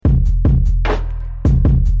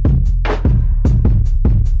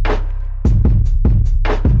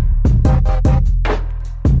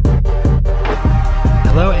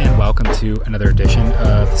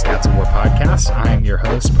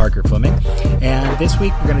And this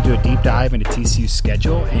week we're going to do a deep dive into TCU's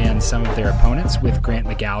schedule and some of their opponents with Grant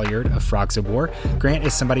McGalliard of Frogs of War. Grant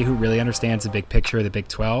is somebody who really understands the big picture of the Big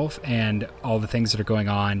 12 and all the things that are going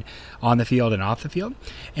on the field and off the field.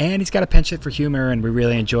 And he's got a penchant for humor, and we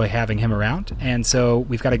really enjoy having him around. And so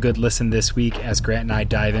we've got a good listen this week as Grant and I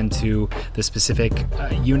dive into the specific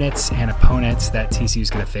units and opponents that TCU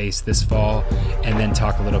is going to face this fall, and then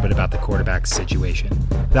talk a little bit about the quarterback situation.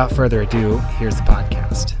 Without further ado, here's the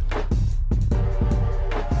podcast.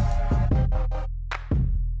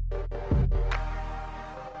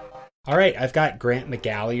 All right, I've got Grant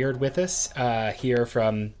McGalliard with us here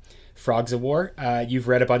from Frogs of War. You've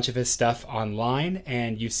read a bunch of his stuff online,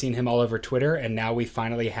 and you've seen him all over Twitter, and now we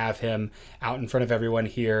finally have him out in front of everyone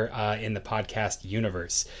here in the podcast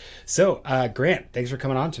universe. So, Grant, thanks for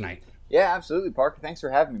coming on tonight. Yeah, absolutely, Parker. Thanks for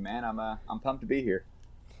having me, man. I'm pumped to be here.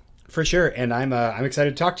 For sure, and I'm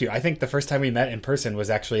excited to talk to you. I think the first time we met in person was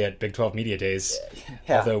actually at Big 12 Media Days,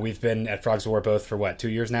 although we've been at Frogs of War both for, 2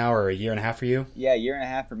 years now, or a year and a half for you? Yeah, a year and a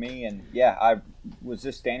half for me, and I was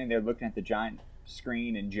just standing there looking at the giant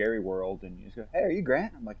screen in Jerry World, and you just go, "Hey, are you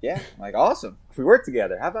Grant?" I'm like, "Yeah." I'm like, "Awesome. If we work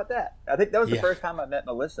together, how about that?" I think that was the first time I met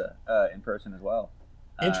Melissa in person as well.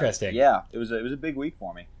 Interesting. Yeah, it was a big week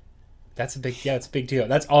for me. It's a big deal.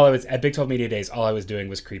 That's all I was at Big 12 Media Days. All I was doing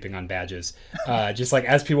was creeping on badges. Just like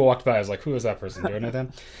as people walked by, I was like, "Who is that person? Do I know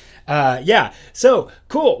them?" So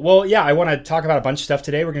cool. Well, I want to talk about a bunch of stuff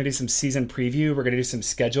today. We're going to do some season preview. We're going to do some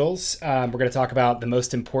schedules. We're going to talk about the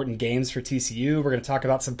most important games for TCU. We're going to talk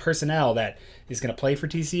about some personnel that is going to play for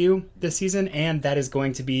TCU this season, and that is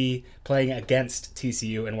going to be playing against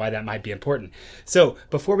TCU and why that might be important. So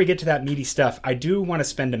before we get to that meaty stuff, I do want to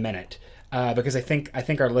spend a minute because I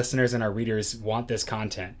think our listeners and our readers want this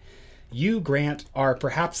content. You, Grant, are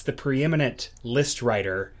perhaps the preeminent list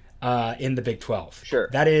writer in the Big 12. Sure.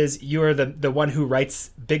 That is, you're the one who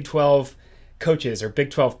writes Big 12 coaches or Big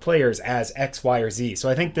 12 players as X, Y, or Z. So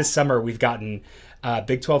I think this summer we've gotten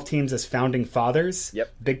Big 12 teams as founding fathers,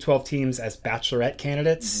 Big 12 teams as bachelorette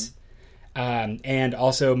candidates, and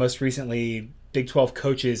also most recently Big 12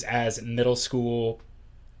 coaches as middle school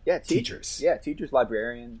teachers. Yeah, teachers,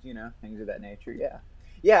 librarians, things of that nature.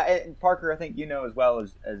 Yeah, and Parker, I think you know as well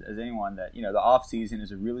as anyone that, the off season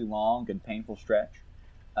is a really long and painful stretch.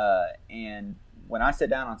 And when I sit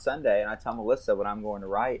down on Sunday and I tell Melissa what I'm going to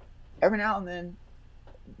write, every now and then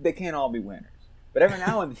they can't all be winners. But every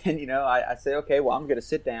now and then, I say, okay, well, I'm going to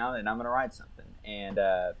sit down and I'm going to write something. And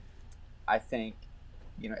I think,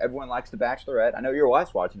 everyone likes The Bachelorette. I know your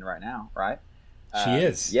wife's watching it right now, right? She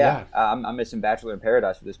is. Yeah. I'm missing Bachelor in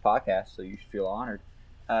Paradise for this podcast, so you should feel honored.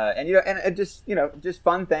 And just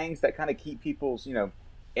fun things that kind of keep people's,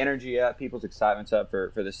 energy up, people's excitements up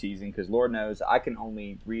for the season, because Lord knows I can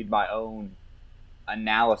only read my own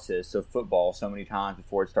analysis of football so many times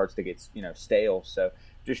before it starts to get stale. So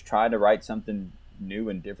just trying to write something new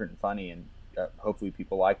and different and funny, and hopefully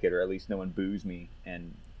people like it, or at least no one boos me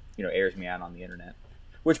and airs me out on the internet.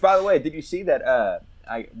 Which, by the way, did you see that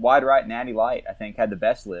Wide Right Natty Light, I think, had the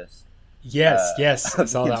best list? Yes, I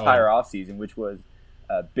saw the that entire one. offseason, which was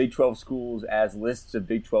Big 12 schools as lists of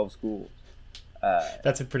Big 12 schools.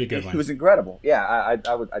 That's a pretty good one. It was incredible. Yeah,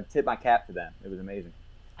 I'd tip my cap to them. It was amazing.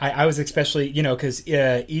 I was especially, because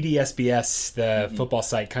EDSBS, the football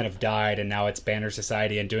site, kind of died, and now it's Banner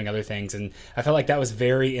Society and doing other things, and I felt like that was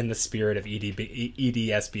very in the spirit of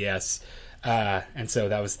EDSBS, and so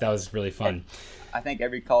that was really fun. I think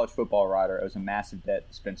every college football writer owes a massive debt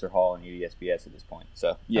to Spencer Hall and EDSBS at this point.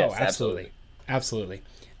 So yes, absolutely.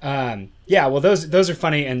 Well, those are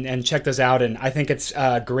funny, and check those out, and I think it's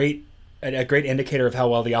a great indicator of how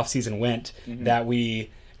well the offseason went, that we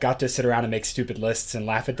got to sit around and make stupid lists and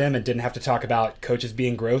laugh at them, and didn't have to talk about coaches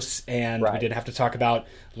being gross, and we didn't have to talk about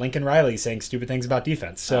Lincoln Riley saying stupid things about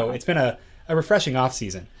defense. So it's been a refreshing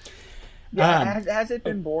offseason. Yeah, has it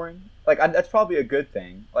been boring? That's probably a good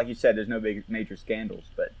thing. Like you said, there's no big major scandals,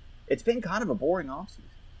 but it's been kind of a boring offseason.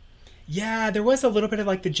 Yeah, there was a little bit of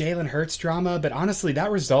the Jalen Hurts drama, but honestly,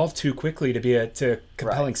 that resolved too quickly to be a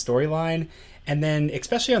compelling storyline. And then,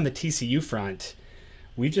 especially on the TCU front,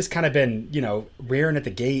 we've just kind of been, rearing at the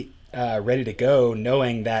gate, ready to go,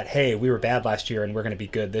 knowing that, hey, we were bad last year and we're going to be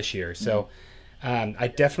good this year. So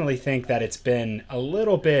I definitely think that it's been a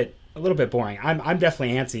little bit boring. I'm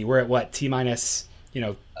definitely antsy. We're at T minus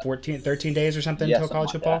 13 days or something until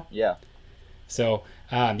college football. Yeah. So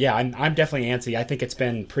I'm definitely antsy. I think it's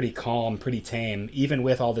been pretty calm, pretty tame, even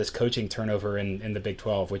with all this coaching turnover in the Big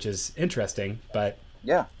 12, which is interesting. But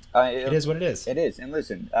it is what it is. It is. And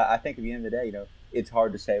listen, I think at the end of the day, it's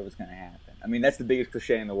hard to say what's going to happen. I mean, that's the biggest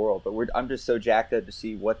cliche in the world. But I'm just so jacked up to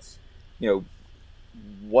see what's,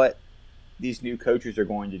 what these new coaches are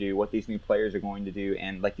going to do, what these new players are going to do,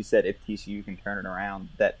 and like you said, if TCU can turn it around,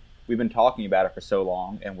 that we've been talking about it for so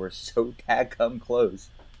long, and we're so dadgum close,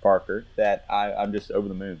 Parker, that I'm just over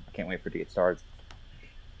the moon. I can't wait for it to get started.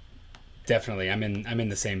 Definitely, I'm in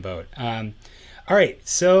the same boat. All right,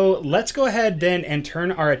 so let's go ahead then and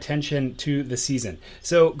turn our attention to the season.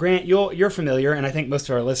 So, Grant, you're familiar, and I think most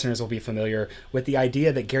of our listeners will be familiar with the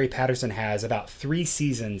idea that Gary Patterson has about 3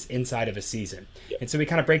 seasons inside of a season. Yep. And so he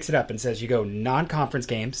kind of breaks it up and says you go non-conference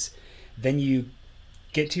games, then you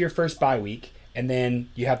get to your first bye week, and then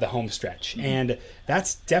you have the home stretch. Mm-hmm. And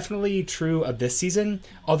that's definitely true of this season,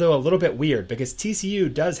 although a little bit weird because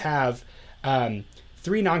TCU does have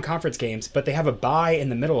 3 non-conference games, but they have a bye in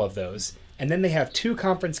the middle of those. And then they have 2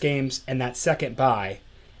 conference games and that second bye,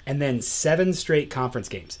 and then 7 straight conference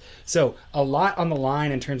games. So a lot on the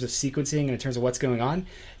line in terms of sequencing and in terms of what's going on.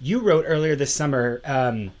 You wrote earlier this summer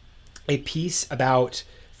a piece about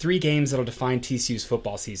 3 games that'll define TCU's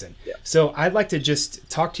football season. Yeah. So I'd like to just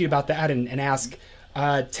talk to you about that and ask,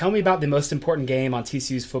 tell me about the most important game on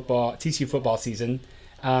TCU football season,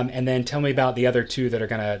 and then tell me about the other 2 that are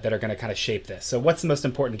gonna kind of shape this. So what's the most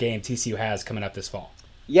important game TCU has coming up this fall?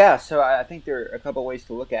 Yeah, so I think there are a couple ways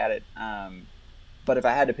to look at it. But if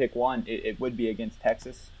I had to pick one, it would be against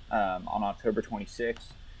Texas on October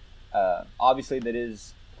 26th. Obviously, that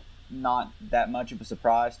is not that much of a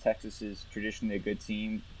surprise. Texas is traditionally a good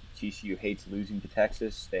team. TCU hates losing to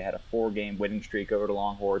Texas. They had a 4-game winning streak over the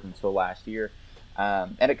Longhorns until last year.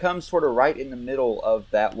 And it comes sort of right in the middle of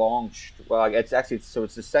that it's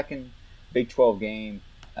the second Big 12 game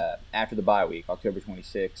after the bye week, October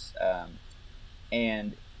 26th.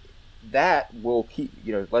 And that will keep,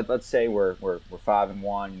 let's say we're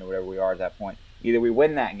 5-1, whatever we are at that point. Either we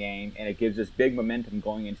win that game and it gives us big momentum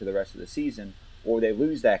going into the rest of the season, or they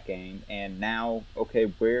lose that game and now, okay,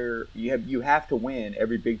 where you have to win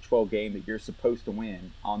every Big 12 game that you're supposed to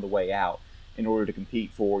win on the way out in order to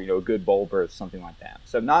compete for, a good bowl berth, something like that.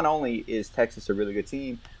 So not only is Texas a really good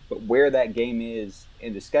team, but where that game is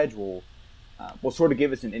in the schedule will sort of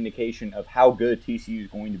give us an indication of how good TCU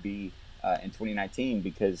is going to be in 2019,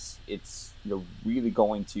 because it's really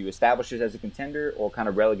going to establish us as a contender or kind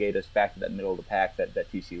of relegate us back to that middle of the pack that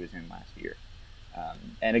TCU was in last year.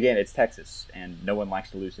 And again, it's Texas, and no one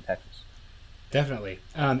likes to lose to Texas. Definitely.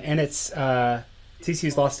 And it's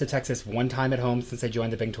TCU's lost to Texas 1 time at home since they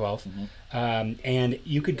joined the Big 12. Mm-hmm. And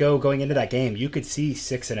you could going into that game, you could see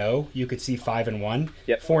 6-0, you could see 5-1.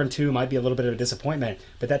 Yep. 4-2 might be a little bit of a disappointment,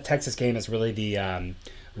 but that Texas game is really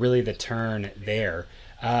the turn there.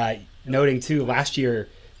 Noting too, last year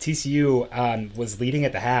TCU was leading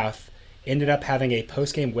at the half, ended up having a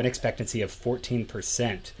post-game win expectancy of 14%,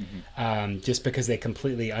 mm-hmm. Just because they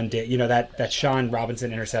completely undid. That Sean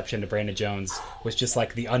Robinson interception to Brandon Jones was just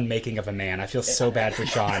like the unmaking of a man. I feel so bad for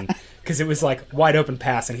Sean because it was like wide open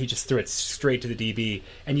pass and he just threw it straight to the DB.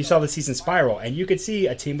 And you saw the season spiral, and you could see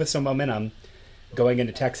a team with some momentum going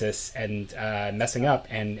into Texas and messing up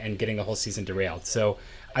and getting the whole season derailed. So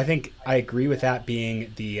I think I agree with that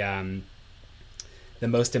being the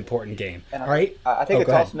most important game. And all right. I think it's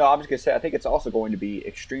also no. I'm just gonna say I think it's also going to be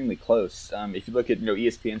extremely close. If you look at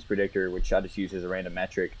ESPN's predictor, which I just use as a random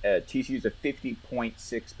metric, TCU's a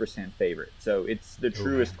 50.6% favorite. So it's the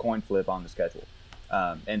truest coin flip on the schedule,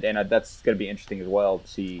 and that's going to be interesting as well to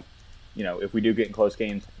see. If we do get in close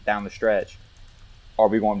games down the stretch, are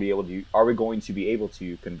we going to be able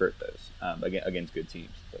to convert those against good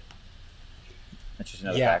teams? But that's just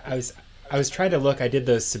another factor. I was trying to look. I did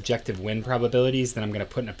those subjective win probabilities that I'm going to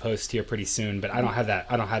put in a post here pretty soon, but I don't have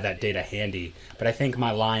that data handy. But I think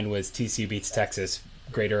my line was TCU beats Texas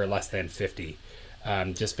greater or less than 50,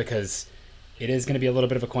 just because it is going to be a little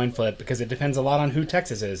bit of a coin flip because it depends a lot on who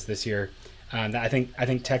Texas is this year. I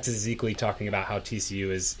think Texas is equally talking about how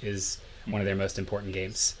TCU is one of their most important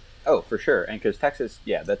games. Oh, for sure, and because Texas,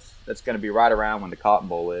 that's going to be right around when the Cotton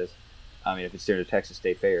Bowl is. I mean, if it's near the Texas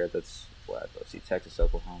State Fair, let's see, Texas,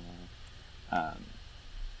 Oklahoma.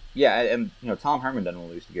 And Tom Herman doesn't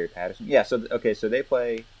want to lose to Gary Patterson. Yeah, so they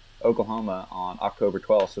play Oklahoma on October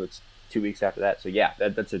 12th, so it's 2 weeks after that. So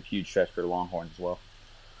that's a huge stretch for the Longhorns as well.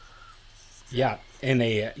 Yeah, and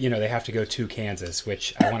they have to go to Kansas,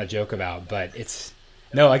 which I want to joke about, but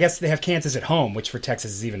I guess they have Kansas at home, which for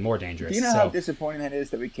Texas is even more dangerous. Do you know how disappointing that is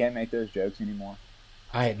that we can't make those jokes anymore?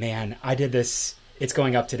 I did this. It's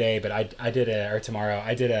going up today, but tomorrow.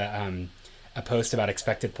 I did a post about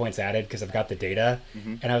expected points added because I've got the data,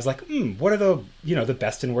 mm-hmm. and I was like, what are the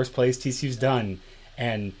best and worst plays TCU's done,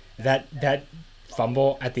 and that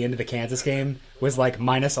fumble at the end of the Kansas game was like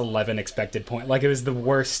minus 11 expected point. Like it was the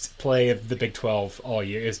worst play of the Big 12 all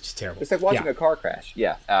year. It was just terrible. It's like watching a car crash.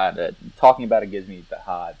 Yeah, talking about it gives me the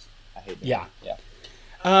hives. I hate that. Yeah.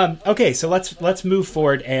 Yeah. Okay, so let's move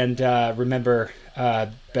forward and remember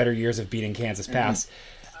better years of beating Kansas past.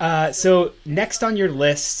 So next on your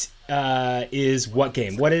list is what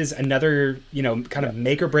game? What is another kind of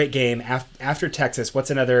make or break game after Texas? What's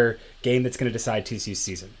another game that's going to decide TCU's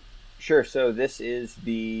season? Sure. So this is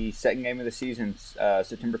the second game of the season,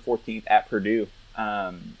 September 14th at Purdue.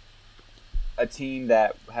 A team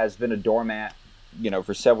that has been a doormat,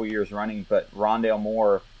 for several years running, but Rondale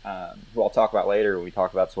Moore, who I'll talk about later when we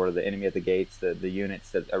talk about sort of the enemy at the gates, the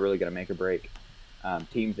units that are really going to make or break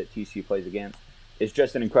teams that TCU plays against, is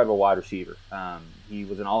just an incredible wide receiver. He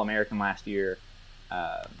was an All-American last year,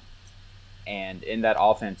 and in that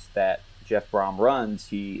offense that Jeff Brom runs,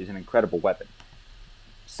 he is an incredible weapon.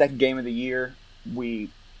 Second game of the year, we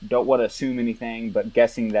don't want to assume anything, but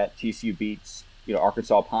guessing that TCU beats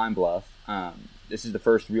Arkansas Pine Bluff. This is the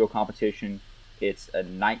first real competition. It's a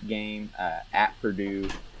night game at Purdue.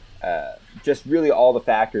 Just really all the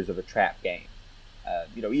factors of a trap game.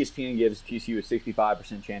 ESPN gives TCU a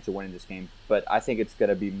 65% chance of winning this game, but I think it's going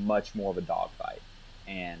to be much more of a dogfight.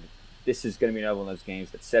 And this is going to be another one of those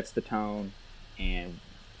games that sets the tone and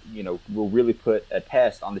will really put a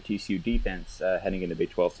test on the TCU defense heading into Big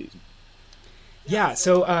 12 season. Yeah,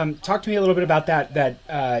 so talk to me a little bit about that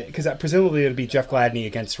because presumably it'll be Jeff Gladney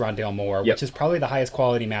against Rondale Moore, Yep. which is probably the highest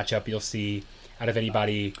quality matchup you'll see out of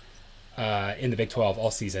anybody in the Big 12 all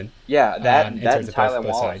season. Yeah, that Tylan both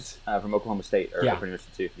Wallace from Oklahoma State or Yeah. Oklahoma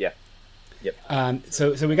University too. Yeah. Yep.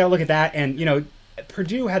 So we got to look at that, and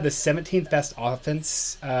Purdue had the 17th best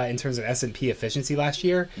offense in terms of S&P efficiency last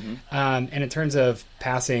year, and in terms of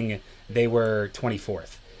passing, they were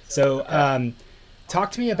 24th. So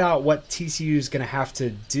talk to me about what TCU is going to have to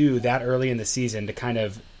do that early in the season to kind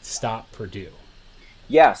of stop Purdue.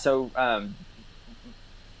 Yeah, so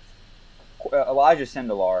Elijah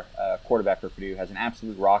Sindelar, quarterback for Purdue, has an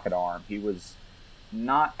absolute rocket arm. He was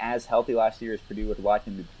not as healthy last year as Purdue would like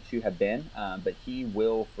him to have been, but he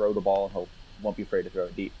will throw the ball and he won't be afraid to throw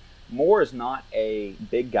it deep. Moore is not a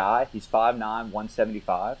big guy. He's 5'9",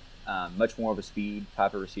 175, much more of a speed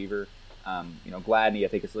type of receiver. Gladney, I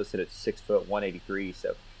think, is listed at 6 foot, 183.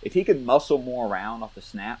 So if he could muscle more around off the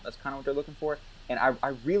snap, that's kind of what they're looking for. And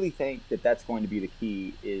I really think that that's going to be the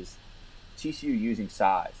key is TCU using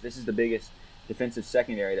size. This is the biggest defensive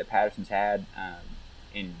secondary that Patterson's had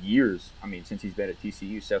in years. I mean, since he's been at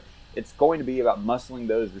TCU. So it's going to be about muscling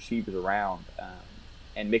those receivers around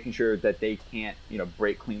and making sure that they can't,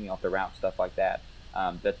 break cleanly off the route, stuff like that.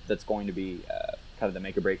 That's going to be kind of the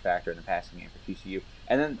make or break factor in the passing game for TCU.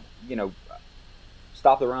 And then,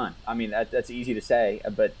 stop the run. I mean, that's easy to say,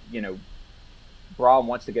 but, Braun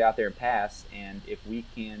wants to get out there and pass, and if we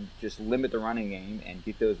can just limit the running game and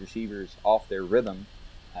get those receivers off their rhythm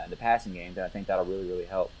in the passing game, then I think that'll really, really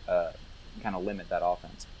help kind of limit that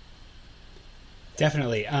offense.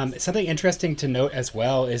 Definitely. Something interesting to note as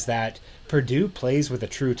well is that Purdue plays with a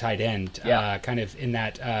true tight end, kind of in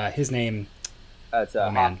that his name. It's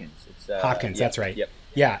Hopkins. It's Hopkins, that's right. Yep.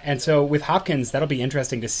 Yeah, and so with Hopkins, that'll be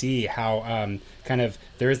interesting to see how kind of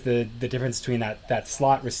there's the difference between that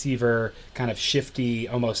slot receiver, kind of shifty,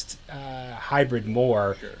 almost hybrid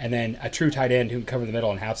Moore, Sure. and then a true tight end who can cover the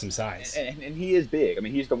middle and have some size. And he is big. I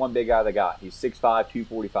mean, he's the one big guy they got. He's 6'5",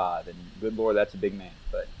 245, and good Lord, that's a big man.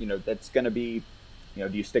 But, that's going to be, do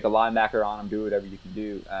you stick a linebacker on him, do whatever you can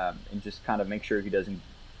do, and just kind of make sure he doesn't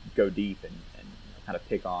go deep and kind of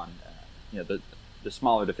pick on, the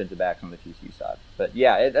smaller defensive backs on the TCU side. But,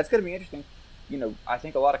 yeah, that's going to be interesting. I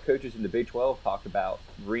think a lot of coaches in the Big 12 talked about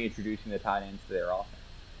reintroducing the tight ends to their offense.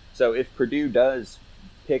 So if Purdue does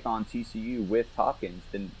pick on TCU with Hopkins,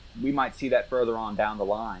 then we might see that further on down the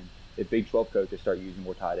line if Big 12 coaches start using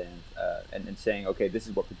more tight ends and saying, okay, this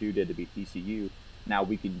is what Purdue did to beat TCU. Now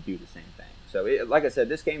we can do the same thing. So, like I said,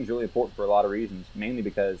 this game is really important for a lot of reasons, mainly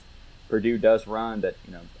because Purdue does run that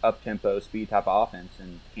up-tempo, speed type of offense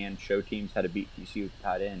and can show teams how to beat TCU with the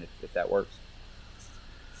tight end if that works.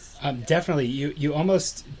 Definitely. You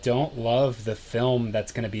almost don't love the film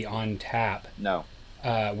that's going to be on tap. No.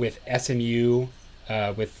 With SMU,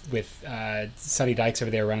 with Sonny Dykes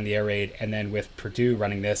over there running the air raid, and then with Purdue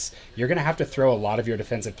running this, you're going to have to throw a lot of your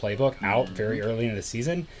defensive playbook out very early in the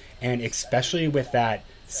season, and especially with that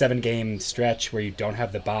 7-game stretch where you don't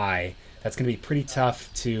have the bye, that's going to be pretty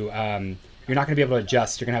tough to you're not going to be able to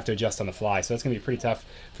adjust. You're going to have to adjust on the fly. So it's going to be pretty tough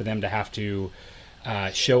for them to have to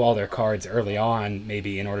show all their cards early on,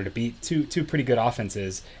 maybe in order to beat two pretty good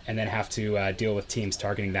offenses, and then have to deal with teams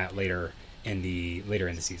targeting that later in the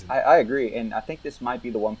season. I agree, and I think this might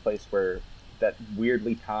be the one place where that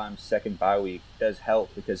weirdly timed second bye week does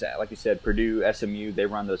help because, like you said, Purdue, SMU, they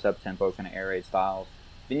run those up-tempo kind of air raid styles.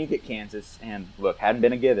 Then you get Kansas, and look, hadn't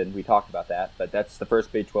been a given. We talked about that, but that's the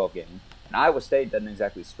first Big 12 game. And Iowa State doesn't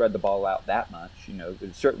exactly spread the ball out that much.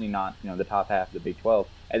 It's certainly not the top half of the Big 12.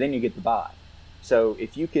 And then you get the bye. So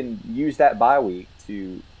if you can use that bye week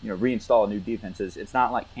to reinstall new defenses, it's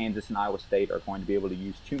not like Kansas and Iowa State are going to be able to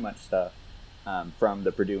use too much stuff from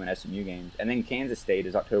the Purdue and SMU games. And then Kansas State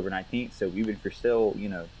is October 19th, so even if you're still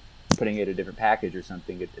putting it in a different package or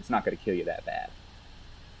something, it's not going to kill you that bad.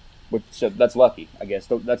 So that's lucky, I guess.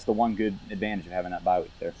 That's the one good advantage of having that bye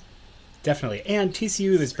week there. Definitely. And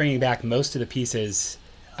TCU is bringing back most of the pieces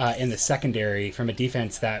in the secondary from a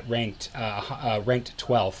defense that ranked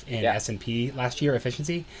 12th in S&P last year,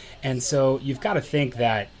 efficiency. And so you've got to think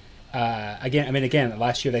that, again,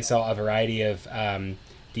 last year they saw a variety of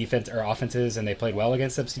defense or offenses, and they played well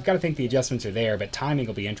against them. So you've got to think the adjustments are there, but timing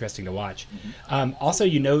will be interesting to watch. Mm-hmm. Also,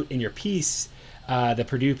 you note in your piece, the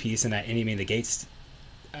Purdue piece in that Any Mean the Gates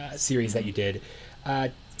series that you did,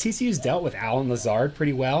 TCU's dealt with Alan Lazard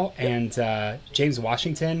pretty well, and James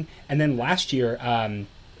Washington, and then last year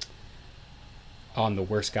on the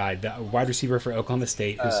worst guy, the wide receiver for Oklahoma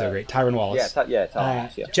State, who's so great, Tyron Wallace.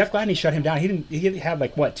 Jeff Gladney shut him down. He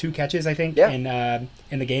had 2 catches, I think, in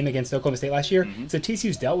the game against Oklahoma State last year. Mm-hmm. So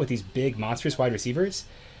TCU's dealt with these big, monstrous wide receivers.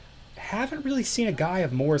 Haven't really seen a guy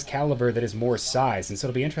of Moore's caliber that is Moore's size, and so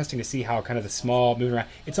it'll be interesting to see how kind of the small moving around.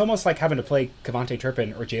 It's almost like having to play Kevontae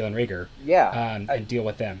Turpin or Jalen Rager, and deal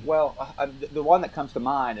with them. Well, the one that comes to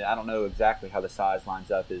mind, and I don't know exactly how the size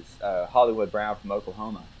lines up, is Hollywood Brown from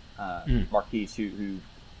Oklahoma, Marquise, who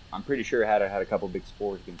I'm pretty sure had a couple big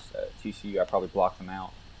scores against TCU. I probably blocked them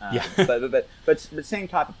out. But same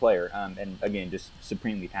type of player, and again, just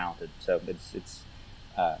supremely talented. So it's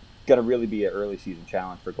going to really be an early season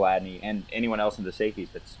challenge for Gladney and anyone else in the safeties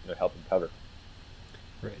that's helping cover.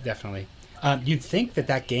 Right, definitely. You'd think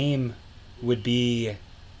that game would be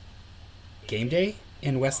game day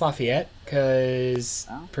in West Lafayette because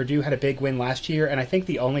Purdue had a big win last year, and I think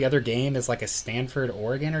the only other game is like a Stanford,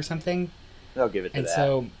 Oregon or something. They'll give it to that. And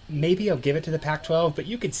so maybe I'll give it to the Pac-12, but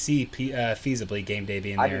you could see feasibly game day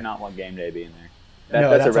being there. I do not want game day being there.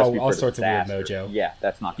 That's all sorts disaster. Of weird mojo. Yeah,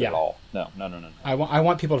 that's not good at all. No. I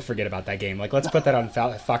want people to forget about that game. Let's put that on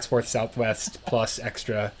Fox Sports Southwest plus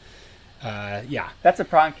extra. That's a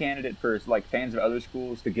prime candidate for fans of other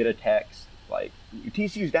schools to get a text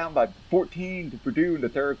TCU's down by 14 to Purdue in the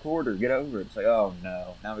third quarter. Get over it. It's oh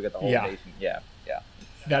no, now we got the whole nation. Yeah.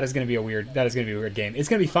 That is going to be a weird game. It's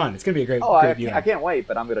going to be fun. It's going to be a great. I can't wait,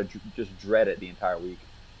 but I'm going to just dread it the entire week.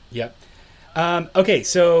 Yep. Okay,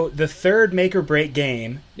 so the third make or break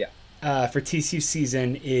game for TCU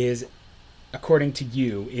season is, according to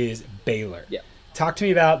you, is Baylor. Yeah. Talk to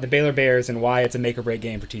me about the Baylor Bears and why it's a make or break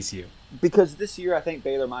game for TCU. Because this year I think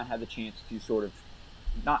Baylor might have the chance to sort of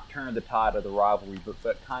not turn the tide of the rivalry,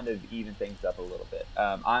 but kind of even things up a little bit.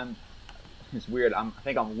 It's weird. I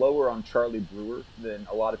think I'm lower on Charlie Brewer than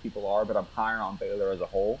a lot of people are, but I'm higher on Baylor as a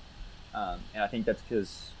whole. And I think that's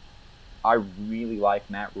because I really like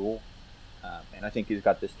Matt Rule. And I think he's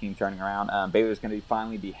got this team turning around. Baylor's going to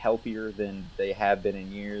finally be healthier than they have been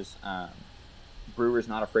in years. Brewer's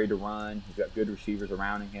not afraid to run. He's got good receivers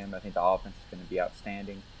around him. I think the offense is going to be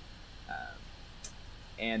outstanding.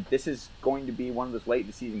 And this is going to be one of those late in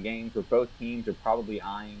the season games where both teams are probably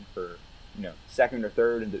eyeing for second or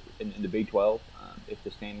third in the Big 12 if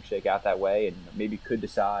the standings shake out that way, and maybe could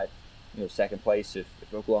decide second place if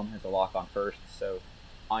Oklahoma has a lock on first. So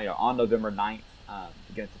on November 9th,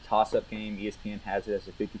 against a toss-up game, ESPN has it as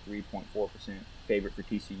a 53.4% favorite for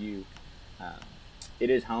TCU. It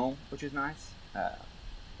is home, which is nice,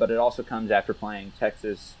 but it also comes after playing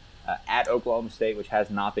Texas at Oklahoma State, which has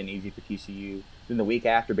not been easy for TCU. Then the week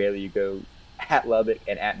after Baylor, you go at Lubbock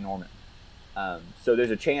and at Norman. So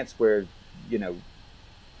there's a chance where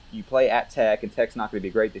you play at Tech, and Tech's not going to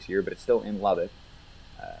be great this year, but it's still in Lubbock.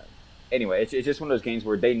 Anyway, it's just one of those games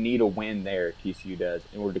where they need a win there, TCU does,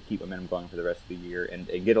 in order to keep momentum going for the rest of the year and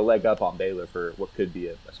get a leg up on Baylor for what could be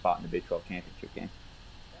a spot in the Big 12 championship game.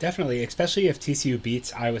 Definitely, especially if TCU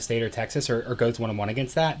beats Iowa State or Texas or goes 1-1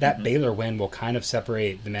 against that. That Baylor win will kind of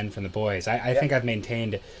separate the men from the boys. I think I've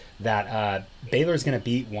maintained that Baylor's going to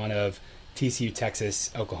beat one of TCU,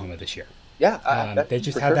 Texas, Oklahoma this year. Yeah, they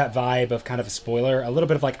just have that vibe of kind of a spoiler, a little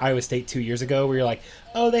bit of like Iowa State 2 years ago, where you're like,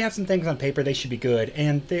 oh, they have some things on paper, they should be good,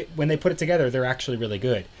 and when they put it together, they're actually really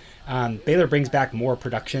good. Baylor brings back more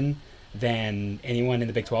production than anyone in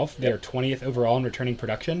the Big 12. They're 20th overall in returning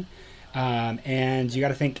production, and you got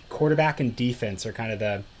to think quarterback and defense are kind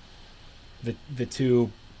of the two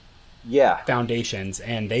foundations,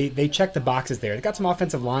 and they check the boxes there. They got some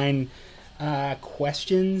offensive line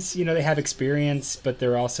questions. You know, they have experience, but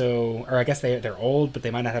they're also, or I guess they're old, but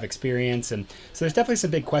they might not have experience, and so there's definitely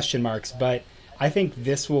some big question marks. But I think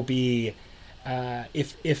this will be,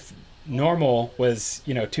 if normal was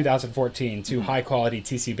 2014, two high quality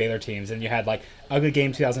TCU Baylor teams, and you had like ugly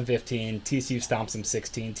game 2015, TCU stomps them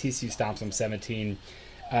 16, TCU stomps them 17,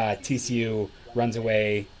 TCU runs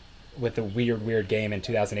away with a weird game in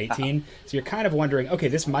 2018. So you're kind of wondering, okay,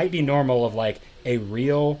 this might be normal of like a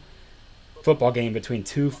real football game between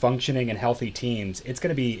two functioning and healthy teams. It's going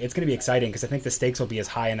to be exciting because I think the stakes will be as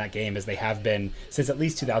high in that game as they have been since at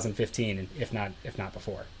least 2015, if not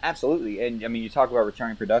before. Absolutely. And I mean, you talk about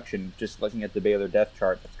returning production, just looking at the Baylor depth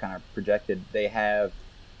chart that's kind of projected, they have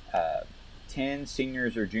 10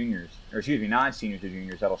 seniors or juniors, or excuse me, 9 seniors or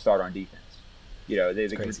juniors that'll start on defense. They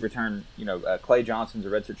return, Clay Johnson's a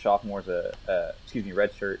redshirt sophomore,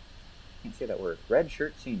 redshirt, I can't say that word,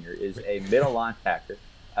 redshirt senior is a middle linebacker.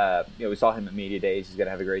 We saw him at media days. He's going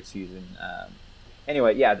to have a great season.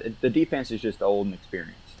 Anyway, yeah, the defense is just old and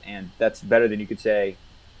experienced, and that's better than you could say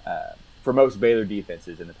for most Baylor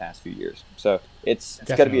defenses in the past few years. So it's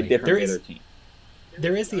got to be a different Baylor team.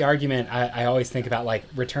 There is the argument I always think about, like,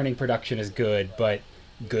 returning production is good, but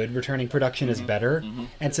good returning production is better.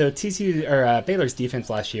 And so Baylor's defense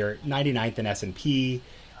last year, 99th in S&P.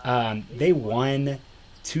 They won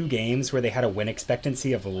 2 games where they had a win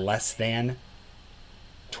expectancy of less than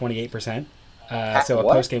 28%. So a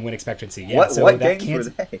post-game win expectancy. Yeah. What games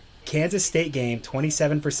were they? Kansas State game,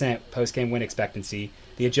 27% post-game win expectancy.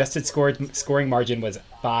 The adjusted scoring margin was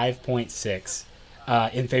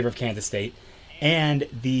 5.6 in favor of Kansas State. And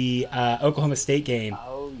the Oklahoma State game,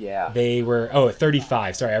 they were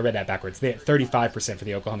 35. Sorry, I read that backwards. They had 35% for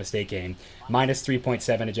the Oklahoma State game, minus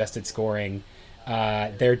 3.7 adjusted scoring.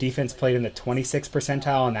 Their defense played in the 26th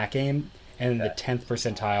percentile in that game, and the 10th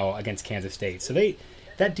percentile against Kansas State. So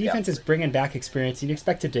that defense is bringing back experience. You'd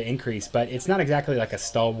expect it to increase, but it's not exactly like a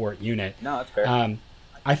stalwart unit. No, that's fair.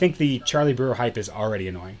 I think the Charlie Brewer hype is already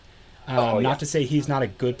annoying. Not to say he's not a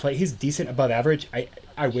good player. He's decent above average.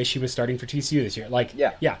 I wish he was starting for TCU this year.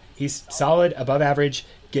 Yeah, he's solid above average,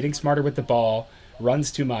 getting smarter with the ball,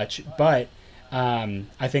 runs too much, but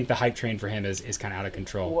I think the hype train for him is kind of out of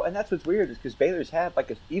control. Well, and that's what's weird is because Baylor's had,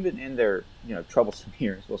 even in their troublesome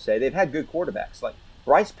years, we'll say, they've had good quarterbacks. Like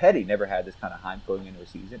Bryce Petty never had this kind of hype going into a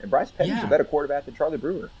season, and Bryce Petty's a better quarterback than Charlie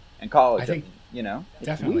Brewer in college. I think, it's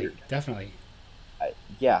definitely, weird. Definitely.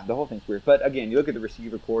 The whole thing's weird. But again, you look at the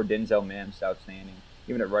receiver core, Denzel Mims, outstanding.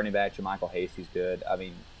 Even at running back, JaMychal Hasty's good. I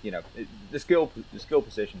mean, the skill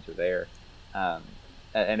positions are there.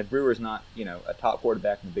 And if Brewer's not, a top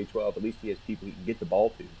quarterback in the Big 12, at least he has people he can get the ball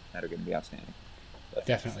to that are going to be outstanding. But,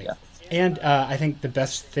 definitely. Yeah. And I think the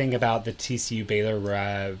best thing about the TCU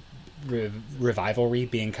Baylor rivalry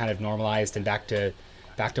being kind of normalized and back to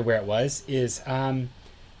where it was is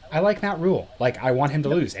I like Matt Rule. I want him to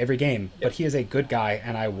lose every game, but he is a good guy,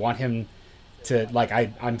 and I want him to,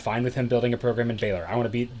 I'm fine with him building a program in Baylor. I want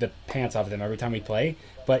to beat the pants off of them every time we play,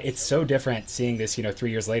 but it's so different seeing this,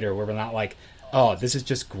 3 years later, where we're not like, oh, this is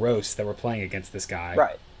just gross that we're playing against this guy.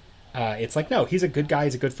 Right. It's like, no, he's a good guy,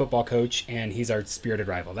 he's a good football coach, and he's our spirited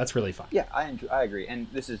rival. That's really fun. Yeah, I agree. And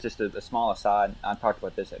this is just a small aside. I talked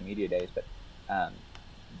about this at Media Days, but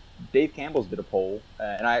Dave Campbell's did a poll,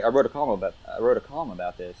 and I wrote a column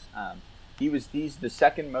about this. He's the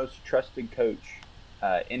second most trusted coach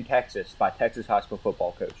in Texas by Texas high school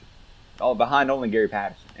football coaches, all behind only Gary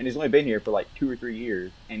Patterson. And he's only been here for 2 or 3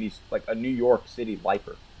 years, and he's a New York City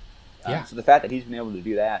lifer. So the fact that he's been able to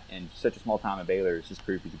do that in such a small time at Baylor is just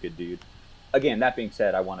proof he's a good dude. Again, that being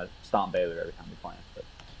said, I want to stomp Baylor every time we play him. But,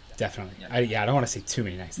 definitely. I don't want to say too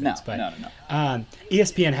many nice things. No.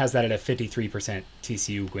 ESPN has that at a 53%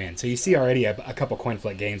 TCU win. So you see already a couple coin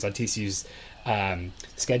flip games on TCU's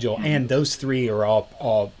schedule, and those 3 are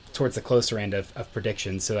all towards the closer end of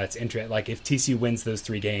predictions. So that's interesting. If TCU wins those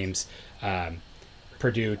 3 games,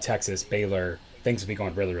 Purdue, Texas, Baylor, things will be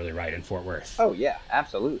going really, really right in Fort Worth. Oh, yeah,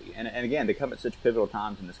 absolutely. And again, they come at such pivotal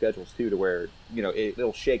times in the schedules, too, to where,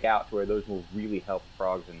 it'll shake out to where those will really help the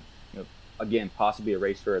Frogs and, again, possibly a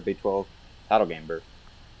race for a Big 12 title game berth.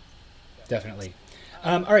 Definitely.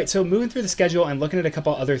 All right, so moving through the schedule and looking at a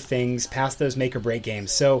couple other things past those make-or-break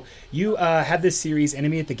games. So you had this series,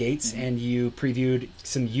 Enemy at the Gates, and you previewed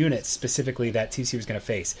some units specifically that TCU was going to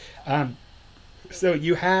face. So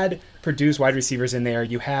you had Purdue's wide receivers in there.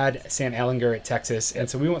 You had Sam Ehlinger at Texas, and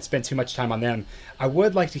so we won't spend too much time on them. I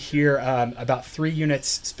would like to hear about 3 units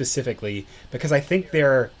specifically, because I think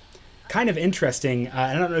they're kind of interesting. And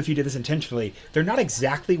I don't know if you did this intentionally. They're not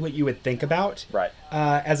exactly what you would think about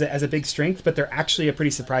as a big strength, but they're actually a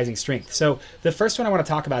pretty surprising strength. So the first one I want to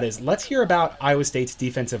talk about is, let's hear about Iowa State's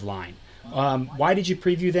defensive line. Why did you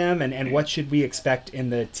preview them, and what should we expect in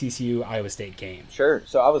the TCU Iowa State game? Sure.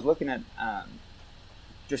 So I was looking at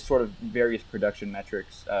just sort of various production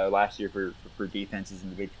metrics last year for defenses in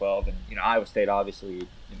the Big 12, and Iowa State obviously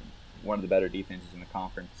one of the better defenses in the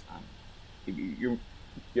conference. You're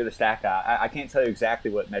the stat guy. I can't tell you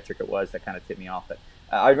exactly what metric it was that kind of tipped me off, but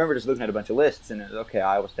I remember just looking at a bunch of lists and it was, okay,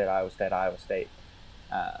 Iowa State, Iowa State, Iowa State.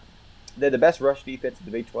 They're the best rush defense in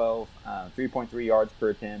the Big 12, 3.3 yards per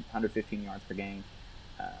attempt, 115 yards per game.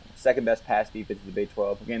 Second best pass defense in the Big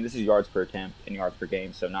 12. Again, this is yards per attempt and yards per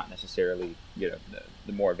game, so not necessarily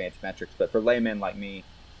the more advanced metrics, but for laymen like me,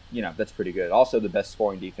 that's pretty good. Also, the best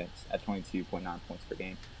scoring defense at 22.9 points per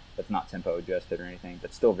game. That's not tempo adjusted or anything,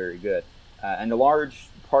 but still very good. And the large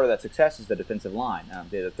part of that success is the defensive line.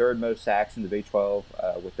 They had the third most sacks in the Big 12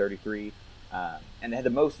 with 33, and they had the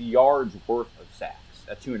most yards worth of sacks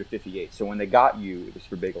at 258. So when they got you, it was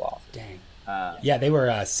for big losses. Dang. Yeah, they were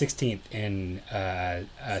 16th in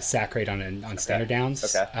sack rate on standard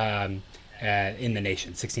downs. Okay. In the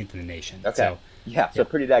nation, 16th in the nation. Okay. So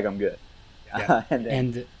pretty daggum good. Yeah.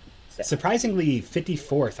 and surprisingly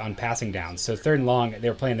 54th on passing downs. So third and long, they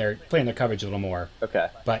were playing their coverage a little more. Okay.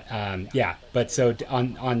 But but so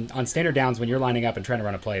on standard downs, when you're lining up and trying to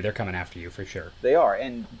run a play, they're coming after you for sure. They are,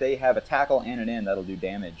 and they have a tackle and an end that'll do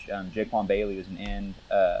damage. Jaquan Bailey is an end,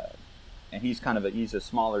 and he's he's a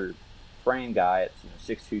smaller frame guy at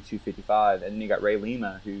 6'2", 255, and then you got Ray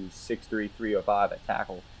Lima, who's 6'3", 305 at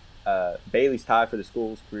tackle. Bailey's tied for the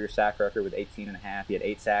school's career sack record with 18.5. He had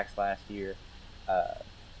 8 sacks last year.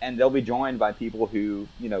 And they'll be joined by people who,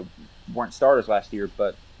 weren't starters last year,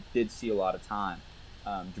 but did see a lot of time.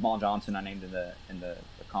 Jamal Johnson, I named in the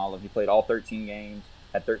column. He played all 13 games,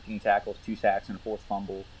 had 13 tackles, 2 sacks, and a forced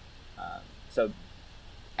fumble. So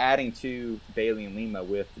adding to Bailey and Lima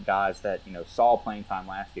with guys that, saw playing time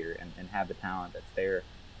last year and have the talent that's there,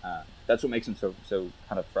 that's what makes them so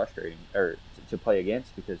kind of frustrating or to play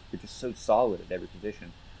against, because they're just so solid at every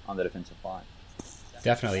position on the defensive line.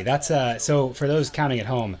 Definitely. That's so for those counting at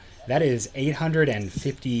home, that is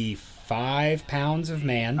 855 pounds of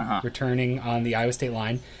man returning on the Iowa State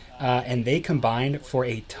line, and they combined for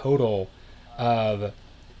a total of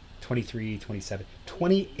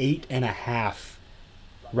 28 and a half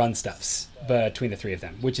run stuffs between the three of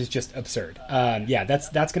them, which is just absurd. That's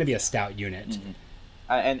going to be a stout unit. Mm-hmm.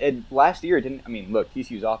 And last year,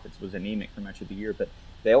 TCU's offense was anemic for much of the year, but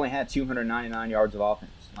they only had 299 yards of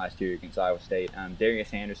offense last year against Iowa State.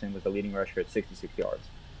 Darius Anderson was the leading rusher at 66 yards.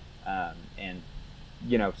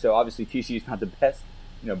 So obviously TCU's not the best,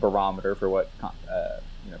 barometer for what,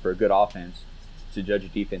 for a good offense to judge a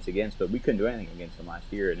defense against, but we couldn't do anything against them last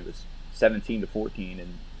year, and it was 17-14,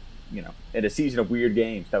 and, in a season of weird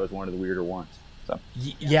games, that was one of the weirder ones. So.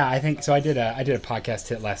 Yeah, I think so. I did a podcast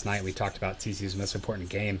hit last night. We talked about TCU's most important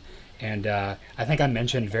game. And I think I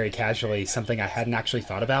mentioned very casually something I hadn't actually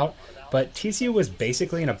thought about. But TCU was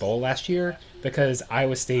basically in a bowl last year because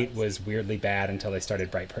Iowa State was weirdly bad until they started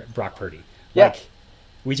Brock Purdy. Yeah.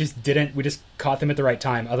 We just caught them at the right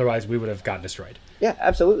time. Otherwise, we would have gotten destroyed. Yeah,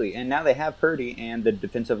 absolutely. And now they have Purdy and the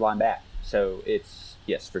defensive line back. So it's,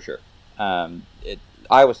 yes, for sure.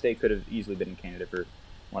 Iowa State could have easily been a candidate for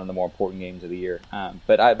one of the more important games of the year.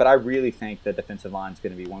 But I really think the defensive line is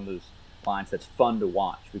going to be one of those lines that's fun to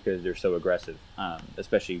watch because they're so aggressive,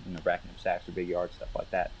 especially racking up sacks or big yards, stuff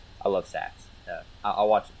like that. I love sacks. I'll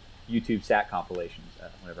watch YouTube sack compilations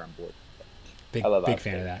whenever I'm bored. So, big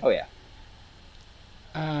fan of that. Oh yeah.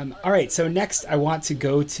 All right, so next I want to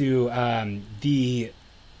go to the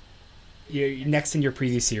next in your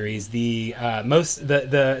preview series, the most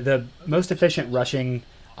efficient rushing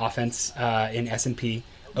offense in S&P,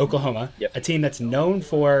 Oklahoma, yep. A team that's known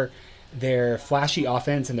for their flashy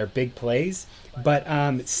offense and their big plays, but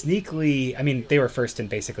sneakily, they were first in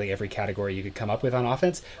basically every category you could come up with on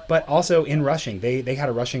offense, but also in rushing. They had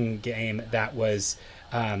a rushing game that was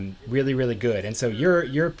really, really good. And so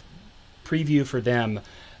your preview for them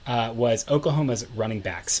was Oklahoma's running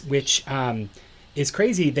backs, which is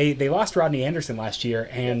crazy. They lost Rodney Anderson last year,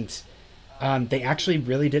 and they actually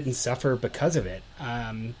really didn't suffer because of it.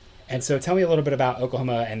 And so tell me a little bit about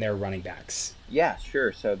Oklahoma and their running backs. Yeah,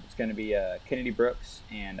 sure. So it's going to be Kennedy Brooks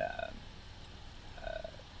and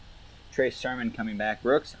Trey Sermon coming back.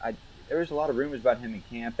 Brooks, there was a lot of rumors about him in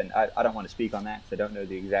camp, and I don't want to speak on that because I don't know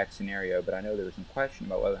the exact scenario, but I know there was some question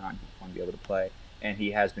about whether or not he was going to be able to play, and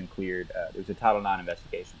he has been cleared. There was a Title IX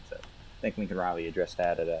investigation, so I think Lincoln Riley addressed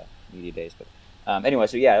that at media days. But anyway,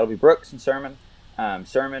 so yeah, it'll be Brooks and Sermon.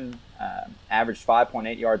 Sermon averaged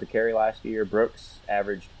 5.8 yards a carry last year. Brooks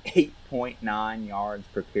averaged 8.9 yards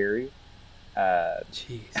per carry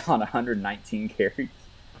on 119 carries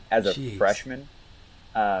as a freshman.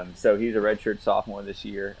 So he's a redshirt sophomore this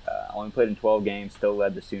year. Only played in 12 games, still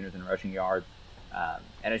led the Sooners in rushing yards.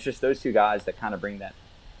 And it's just those two guys that kind of bring that.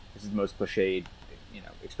 This is the most cliched,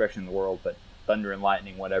 expression in the world, but thunder and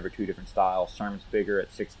lightning, whatever, two different styles. Sermon's bigger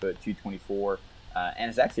at 6 foot, 224,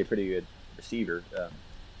 and is actually a pretty good receiver.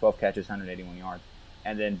 12 catches, 181 yards.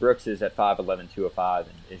 And then Brooks is at 5'11", 205,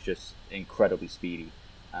 and is just incredibly speedy.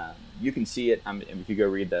 You can see it. If you go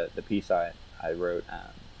read the piece I wrote,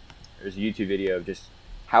 there's a YouTube video of just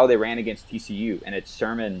how they ran against TCU, and it's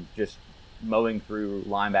Sermon just mowing through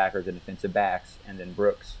linebackers and defensive backs, and then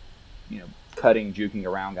Brooks, cutting, juking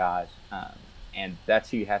around guys, and that's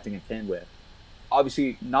who you have to contend with.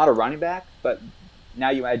 Obviously, not a running back, but now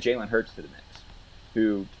you add Jalen Hurts to the mix,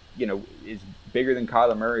 who is bigger than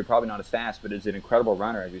Kyler Murray, probably not as fast, but is an incredible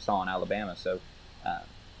runner, as we saw in Alabama. So,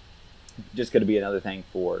 just going to be another thing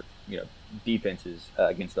for defenses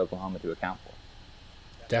against Oklahoma to account for.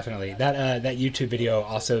 Definitely. That YouTube video,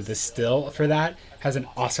 also the still for that, has an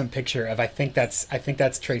awesome picture of I think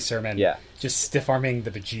that's Trey Sermon, just stiff arming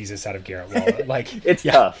the bejesus out of Garrett Waller. Like it's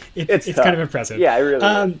tough. It's tough. Kind of impressive. Yeah, it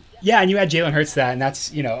really is. Yeah, and you add Jalen Hurts to that, and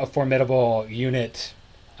that's a formidable unit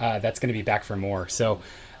that's going to be back for more. So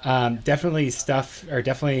definitely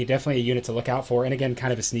a unit to look out for, and again,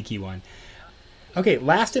 kind of a sneaky one. Okay,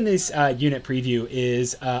 last in this unit preview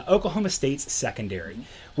is Oklahoma State's secondary,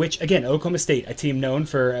 which, again, Oklahoma State, a team known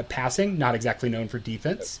for passing, not exactly known for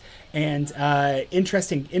defense. And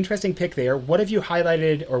interesting pick there. What have you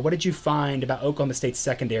highlighted, or what did you find about Oklahoma State's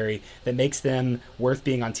secondary that makes them worth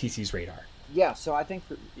being on TCU's radar? Yeah, so I think,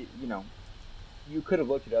 you could have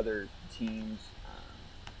looked at other teams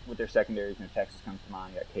with their secondaries. Texas comes to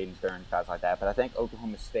mind. You got Caden Stern, guys like that. But I think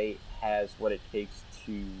Oklahoma State has what it takes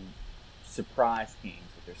to surprise teams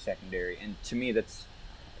with their secondary, and to me that's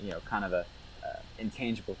kind of a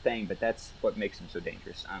intangible thing, but that's what makes them so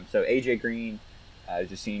dangerous. So AJ Green is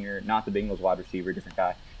a senior, not the Bengals wide receiver, different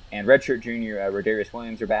guy, and redshirt junior Rodarius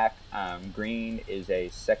Williams are back. Green is a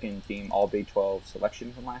second team all Big 12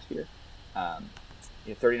 selection from last year.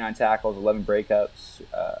 He had 39 tackles, 11 breakups.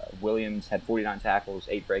 Williams had 49 tackles,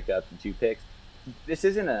 8 breakups, and 2 picks. This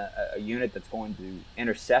isn't a unit that's going to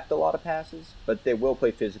intercept a lot of passes, but they will play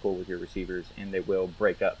physical with your receivers, and they will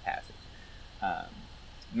break up passes.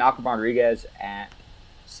 Malcolm Rodriguez at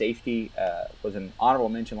safety was an honorable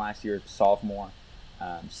mention last year as a sophomore,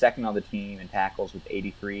 second on the team in tackles with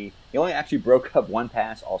 83. He only actually broke up one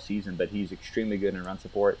pass all season, but he's extremely good in run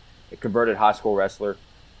support. A converted high school wrestler.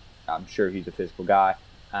 I'm sure he's a physical guy.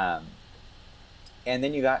 And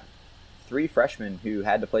then you got 3 freshmen who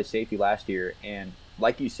had to play safety last year, and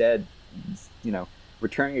like you said,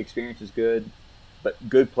 returning experience is good, but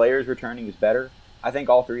good players returning is better. I think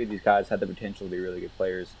all 3 of these guys had the potential to be really good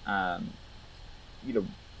players.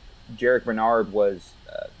 Jarek Bernard was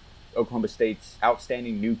Oklahoma State's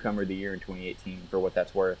outstanding newcomer of the year in 2018, for what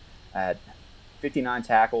that's worth. Had 59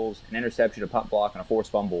 tackles, an interception, a punt block, and a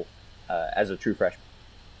forced fumble as a true freshman.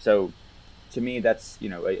 So to me, that's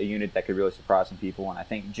a unit that could really surprise some people. And I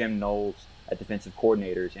think Jim Knowles, at defensive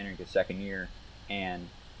coordinator, is entering his second year and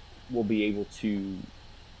will be able to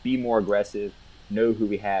be more aggressive, know who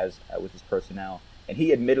he has with his personnel. And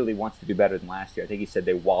he admittedly wants to do better than last year. I think he said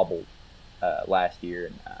they wobbled last year,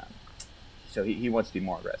 and so he wants to be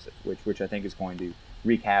more aggressive, which I think is going to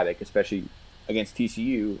wreak havoc, especially against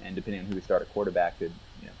TCU, and depending on who we start at quarterback, could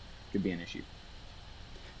be an issue.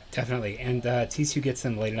 Definitely, and TCU gets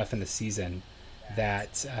them late enough in the season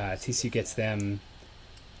that TCU gets them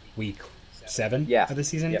week 7 of the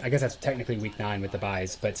season. I guess that's technically week 9 with the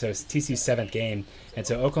byes, but so it's TCU's 7th game, and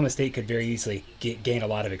so Oklahoma State could very easily gain a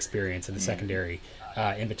lot of experience in the secondary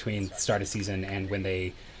in between the start of season and when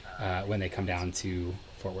they come down to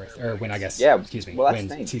Fort Worth, or when when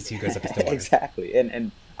TCU goes up to Stillwater. Exactly,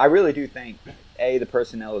 and I really do think A, the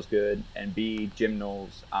personnel is good, and B, Jim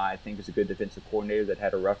Knowles, I think, is a good defensive coordinator that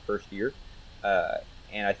had a rough first year,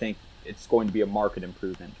 and I think it's going to be a marked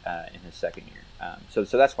improvement in his second year. So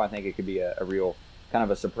that's why I think it could be a real kind of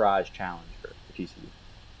a surprise challenge for TCU.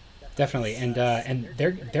 Definitely, and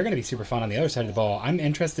they're going to be super fun on the other side of the ball. I'm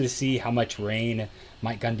interested to see how much rain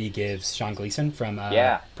Mike Gundy gives Sean Gleason from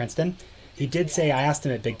Princeton. He did say, I asked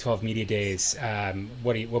him at Big 12 Media Days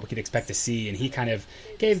what we could expect to see, and he kind of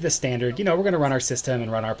gave the standard, we're going to run our system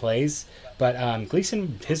and run our plays. But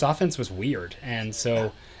Gleason, his offense was weird, and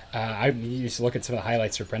so I used to look at some of the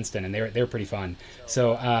highlights for Princeton, and they were pretty fun.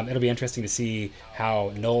 So it'll be interesting to see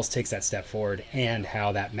how Knowles takes that step forward and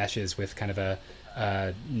how that meshes with kind of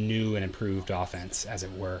a new and improved offense, as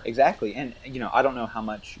it were. Exactly, and I don't know how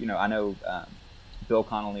much I know. Bill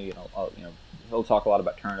Connolly, he'll talk a lot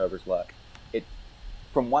about turnovers, luck.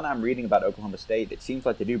 from what I'm reading about Oklahoma State, it seems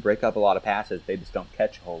like they do break up a lot of passes. They just don't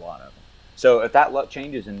catch a whole lot of them. So if that luck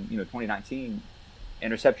changes in 2019,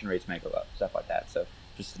 interception rates may go up, stuff like that. So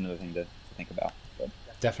just another thing to think about. But.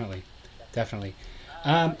 Definitely.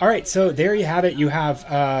 All right, so there you have it. You have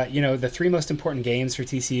the 3 most important games for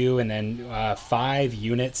TCU, and then 5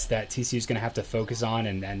 units that TCU is going to have to focus on,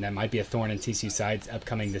 and that might be a thorn in TCU side's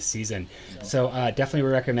upcoming this season. So definitely we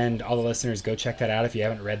recommend all the listeners go check that out if you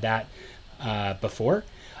haven't read that before.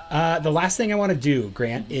 The last thing I want to do,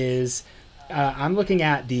 Grant, is I'm looking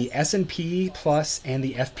at the S&P Plus and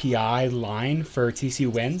the FPI line for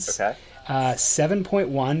TCU wins. Okay.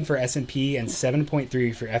 7.1 for S&P and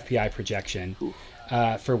 7.3 for FPI projection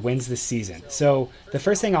for wins this season. So the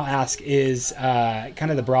first thing I'll ask is kind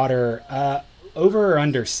of the broader over or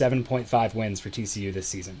under 7.5 wins for TCU this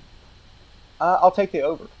season. I'll take the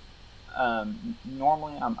over.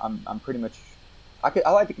 Normally, I'm pretty much.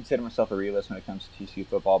 I like to consider myself a realist when it comes to TCU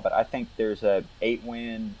football, but I think there's a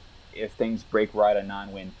 8-win, if things break right, a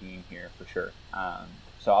 9-win team here for sure.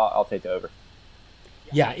 So I'll take the over.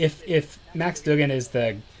 Yeah, if Max Duggan is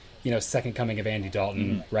the second coming of Andy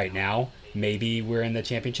Dalton right now, maybe we're in the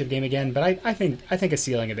championship game again. But I think a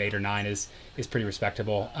ceiling of 8 or 9 is pretty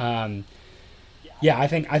respectable. Yeah, I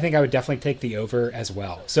think I would definitely take the over as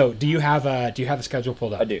well. So do you have a schedule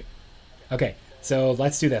pulled up? I do. Okay, so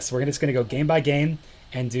let's do this. We're just going to go game by game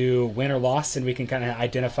and do win or loss, and we can kind of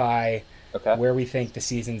identify where we think the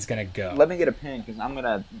season's going to go. Let me get a pen because I'm going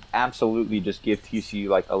to absolutely just give TCU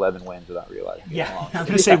like 11 wins without realizing. Yeah, I'm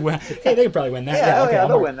going to say, hey, they could probably win that. Yeah,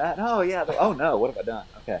 they'll win that. Oh, yeah. Oh, no, what have I done?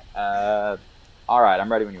 Okay. All right, I'm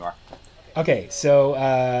ready when you are. Okay, so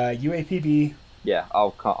UAPB. Yeah,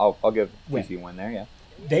 I'll give TCU a win there,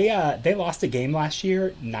 yeah. They lost a game last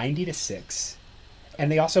year 90-6. And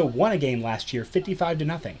they also won a game last year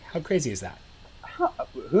 55-0. How crazy is that?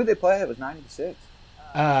 Who they play? It was 90-6.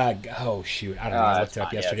 Oh shoot! I don't know. I looked it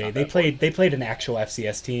up yesterday. Yeah, they played an actual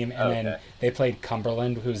FCS team, and then they played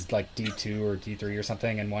Cumberland, who's like D2 or D3 or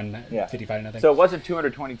something, and won 55-0. So it wasn't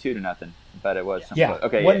 222-0, but it was.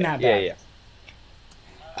 Okay. Wasn't that bad?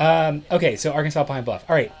 Yeah. Okay. So Arkansas Pine Bluff.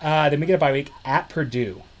 All right. Then we get a bye week at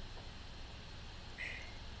Purdue.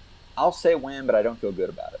 I'll say win, but I don't feel good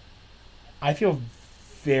about it. I feel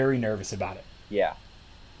very nervous about it. Yeah.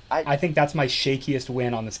 I think that's my shakiest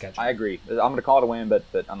win on the schedule. I agree. I'm going to call it a win, but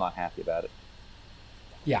I'm not happy about it.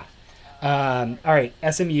 Yeah. All right,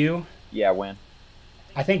 SMU. Yeah, win.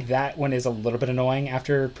 I think that one is a little bit annoying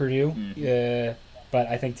after Purdue, but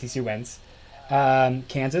I think TCU wins.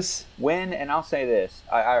 Kansas. Win, and I'll say this.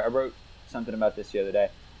 I wrote something about this the other day.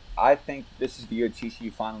 I think this is the year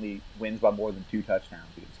TCU finally wins by more than 2 touchdowns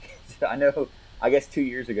against Kansas. I guess 2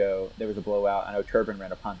 years ago, there was a blowout. I know Turbin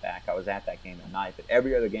ran a punt back. I was at that game at night. But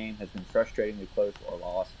every other game has been frustratingly close or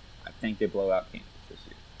lost. I think they blow out Kansas this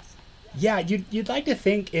year. Yeah, you'd like to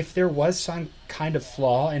think if there was some kind of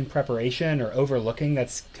flaw in preparation or overlooking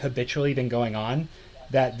that's habitually been going on,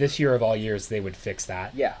 that this year of all years they would fix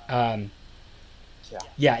that. Yeah.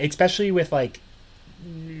 Yeah, especially with like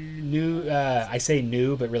new, I say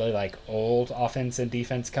new, but really like old offense and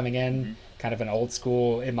defense coming in. Kind of an old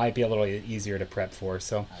school, it might be a little easier to prep for.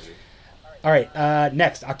 So, all right,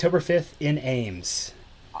 next, October 5th in Ames.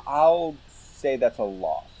 I'll say that's a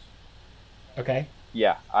loss. Okay.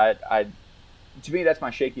 Yeah, I to me that's my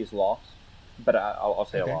shakiest loss, but I'll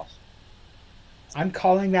say a loss. I'm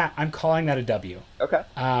calling that a W. Okay.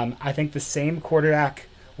 I think the same quarterback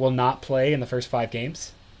will not play in the first 5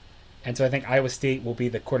 games, and so I think Iowa State will be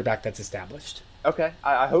the quarterback that's established. Okay,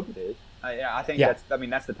 I hope it is. I think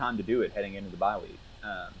that's the time to do it heading into the bye week.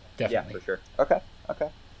 Definitely. Yeah, for sure.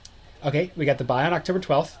 Okay, we got the bye on October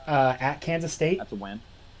 12th at Kansas State. That's a win.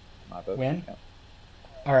 My vote. Win. Yeah.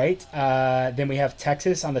 All right. Then we have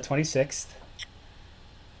Texas on the 26th.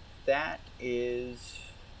 That is,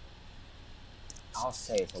 I'll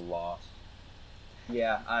say it's a loss.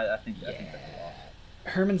 Yeah, I think that's a loss.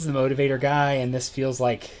 Herman's the motivator guy, and this feels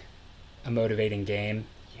like a motivating game.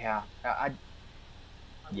 Yeah,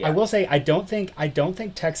 I will say I don't think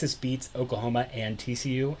Texas beats Oklahoma and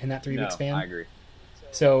TCU in that 3-week span. I agree.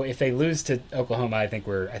 So if they lose to Oklahoma, I think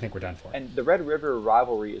we're done for. And the Red River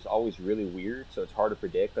rivalry is always really weird, so it's hard to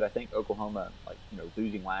predict. But I think Oklahoma,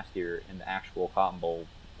 losing last year in the actual Cotton Bowl,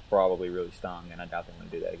 probably really stung, and I doubt they're going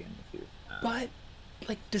to do that again this year.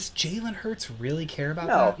 But does Jalen Hurts really care about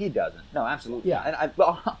that? No, he doesn't. No, absolutely. Yeah. And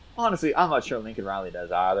honestly, I'm not sure Lincoln Riley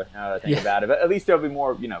does either. Now that I think about it, but at least there'll be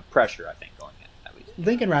more, pressure. I think going in. At least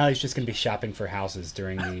Lincoln Riley's just going to be shopping for houses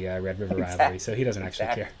during the Red River rivalry, so he doesn't actually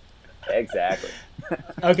care. Exactly.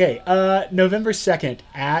 Okay, November 2nd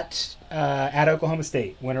at Oklahoma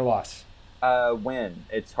State. Win or loss? Win.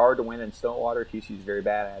 It's hard to win in Stillwater. TCU's very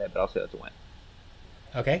bad at it, but I'll say that's a win.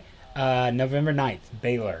 Okay. November 9th,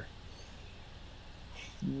 Baylor.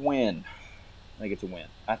 Win. I think it's a win.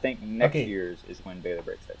 I think next year's is when Baylor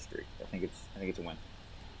breaks that streak. I think it's a win.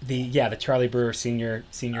 The Charlie Brewer senior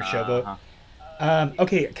showboat.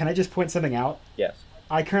 Okay, can I just point something out? Yes.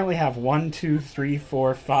 I currently have 1, 2, 3,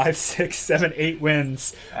 4, 5, 6, 7, 8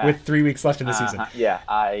 wins with 3 weeks left in the season. Yeah.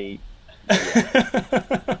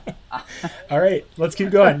 All right, let's keep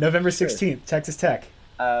going. November 16th, Texas Tech.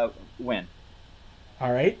 Win.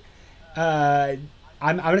 All right.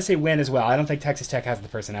 I'm going to say win as well. I don't think Texas Tech has the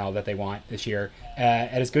personnel that they want this year.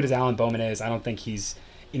 And as good as Alan Bowman is, I don't think he's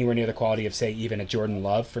anywhere near the quality of, say, even a Jordan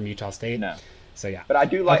Love from Utah State. No. So yeah. But I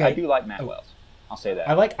do like Matt Wells. I'll say that.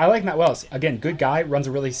 I like Matt Wells. Again, good guy, runs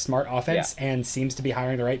a really smart offense, and seems to be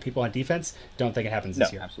hiring the right people on defense. Don't think it happens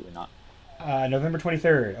this year. Absolutely not. November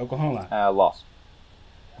 23rd, Oklahoma. Loss.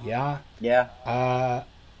 Yeah. Yeah. I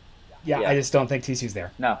just don't think TCU's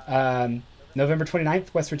there. No. November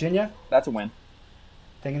 29th, West Virginia. That's a win.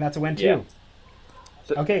 Thinking that's a win, too. Yeah.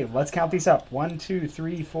 So, okay, let's count these up. 1, 2,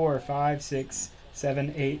 3, 4, 5, 6,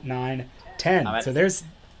 7, 8, 9, 10. So there's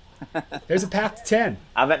a path to 10.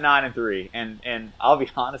 I'm at 9-3, and I'll be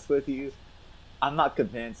honest with you, I'm not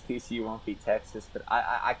convinced TCU won't beat Texas, but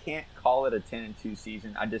I can't call it a 10-2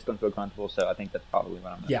 season. I just don't feel comfortable, so I think that's probably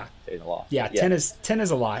what I'm going to say the loss. Yeah, 10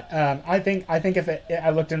 is a lot. I think if I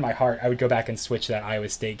looked in my heart, I would go back and switch that Iowa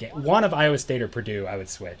State game. One of Iowa State or Purdue, I would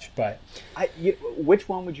switch. But which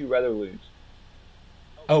one would you rather lose?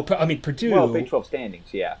 Oh, I mean Purdue. Well, Big 12 standings,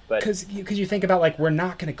 yeah, but because you think about like we're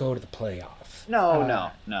not going to go to the playoff.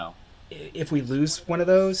 No. If we lose one of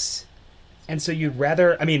those, and so you'd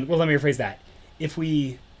rather. I mean, well, let me rephrase that.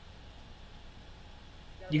 You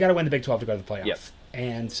got to win the Big 12 to go to the playoff. Yep.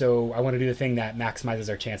 And so I want to do the thing that maximizes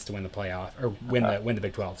our chance to win the playoff or win the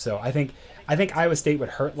Big 12. So I think Iowa State would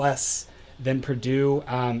hurt less than Purdue.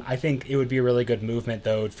 I think it would be a really good movement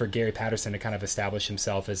though for Gary Patterson to kind of establish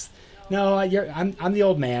himself as I'm the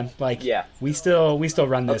old man. Like we still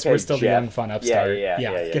run this. Okay, we're still Jeff. the young fun upstart. Yeah.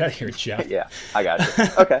 Get out of here, Jeff. Yeah, I got you.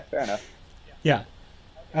 Okay, fair enough. Yeah.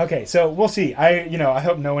 Okay, so we'll see. I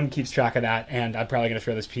hope no one keeps track of that, and I'm probably going to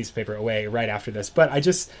throw this piece of paper away right after this. But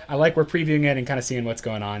I like we're previewing it and kind of seeing what's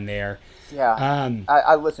going on there. Yeah.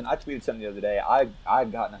 I listen. I tweeted something the other day.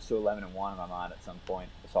 I'd gotten us to 11-1 in my mind at some point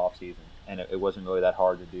this off season, and it wasn't really that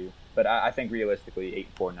hard to do. But I think realistically,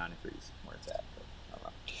 8-4, 9-3 is where it's at. But I don't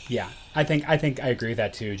know. Yeah, I think I agree with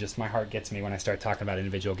that too. Just my heart gets me when I start talking about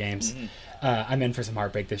individual games. Mm-hmm. I'm in for some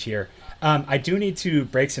heartbreak this year. I do need to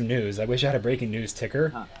break some news. I wish I had a breaking news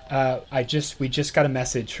ticker. We just got a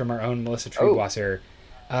message from our own Melissa Triebwasser.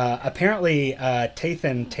 Apparently,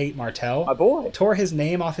 Tate Martell, my boy, tore his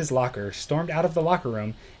name off his locker, stormed out of the locker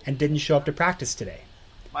room, and didn't show up to practice today.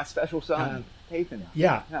 My special son, Tathan.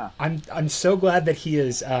 Yeah. I'm so glad that he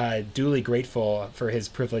is duly grateful for his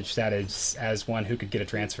privileged status as one who could get a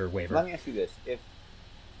transfer waiver. Let me ask you this: if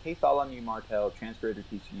Bartholomew Martell transferred to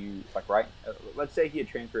TCU, let's say he had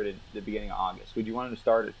transferred at the beginning of August, would you want him to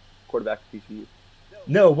start at quarterback at TCU?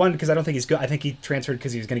 No, one, because I don't think he's good. I think he transferred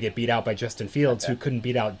because he was going to get beat out by Justin Fields, who couldn't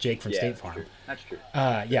beat out Jake from State Farm. That's true.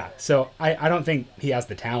 So I don't think he has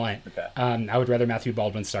the talent. Okay. I would rather Matthew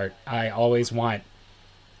Baldwin start. I always want.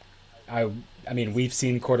 I mean, we've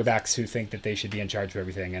seen quarterbacks who think that they should be in charge of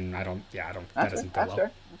everything, and I don't. That doesn't go well.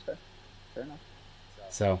 That's fair. Fair enough.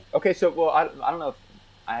 So okay, so I don't know if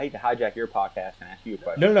I hate to hijack your podcast and ask you a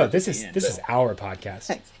question. No. This is our podcast.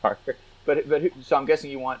 Thanks, Parker. But so I'm guessing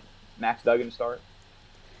you want Max Duggan to start.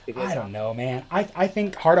 I don't know, man. I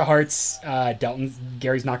think heart of hearts,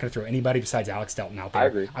 Gary's not going to throw anybody besides Alex Delton out there. I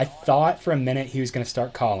agree. I thought for a minute he was going to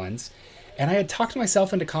start Collins, and I had talked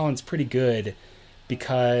myself into Collins pretty good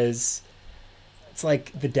because it's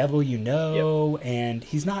like the devil and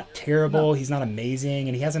he's not terrible, he's not amazing,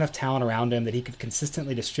 and he has enough talent around him that he could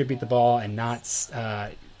consistently distribute the ball and not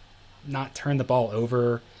turn the ball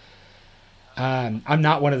over. I'm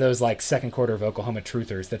not one of those like second quarter of Oklahoma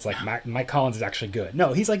truthers that's like Mike Collins is actually good.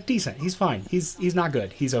 No, he's like decent. He's fine. He's not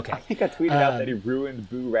good. He's okay. I think I tweeted out that he ruined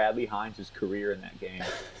Boo Radley Hines' career in that game.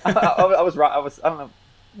 I was wrong. I don't know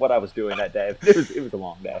what I was doing that day. But it was a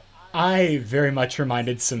long day. I very much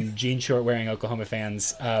reminded some jean short wearing Oklahoma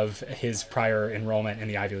fans of his prior enrollment in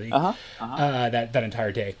the Ivy League. That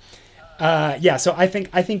entire day. So I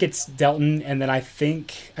think it's Delton, and then I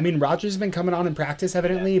mean Rogers has been coming on in practice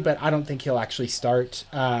evidently, but I don't think he'll actually start.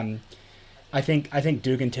 I think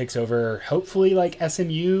Dugan takes over. Hopefully, like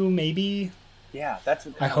SMU, maybe. Yeah, that's.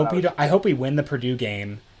 I hope we win the Purdue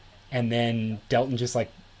game, and then Delton just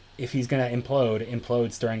like if he's gonna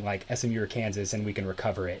implodes during like SMU or Kansas, and we can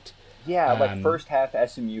recover it. Yeah, like first half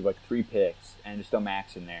SMU, like 3 picks, and just throw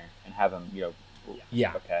Max in there and have him,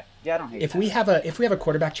 Yeah. Okay. Yeah, I don't hate if that. we have a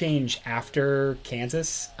quarterback change after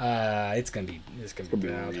Kansas, it's gonna be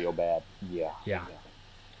bad. Real bad. Yeah. Yeah.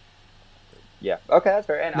 Yeah. Okay, that's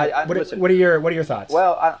fair. And listen, what are your thoughts?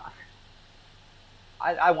 Well,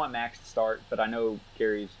 I want Max to start, but I know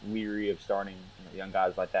Gary's leery of starting young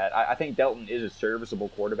guys like that. I think Delton is a serviceable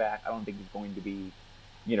quarterback. I don't think he's going to be,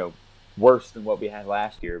 worse than what we had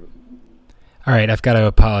last year. All right, I've got to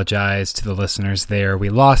apologize to the listeners there. We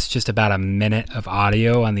lost just about a minute of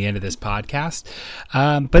audio on the end of this podcast,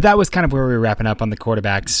 but that was kind of where we were wrapping up on the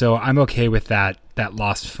quarterback, so I'm okay with that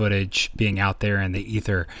lost footage being out there in the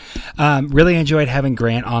ether. Really enjoyed having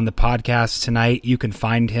Grant on the podcast tonight. You can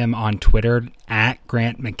find him on Twitter at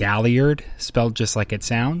Grant McGalliard, spelled just like it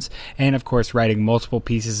sounds, and of course writing multiple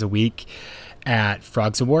pieces a week at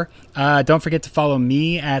Frogs of War. Don't forget to follow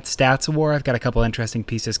me at Stats of War. I've got a couple interesting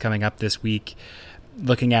pieces coming up this week,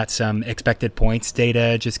 looking at some expected points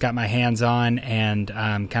data just got my hands on, and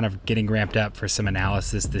kind of getting ramped up for some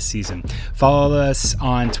analysis this season. Follow us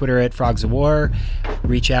on Twitter at Frogs of War.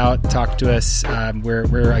 Reach out, talk to us.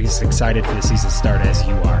 We're I guess excited for the season to start, as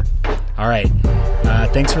you are. All right.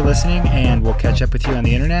 Thanks for listening, and we'll catch up with you on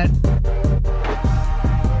the internet.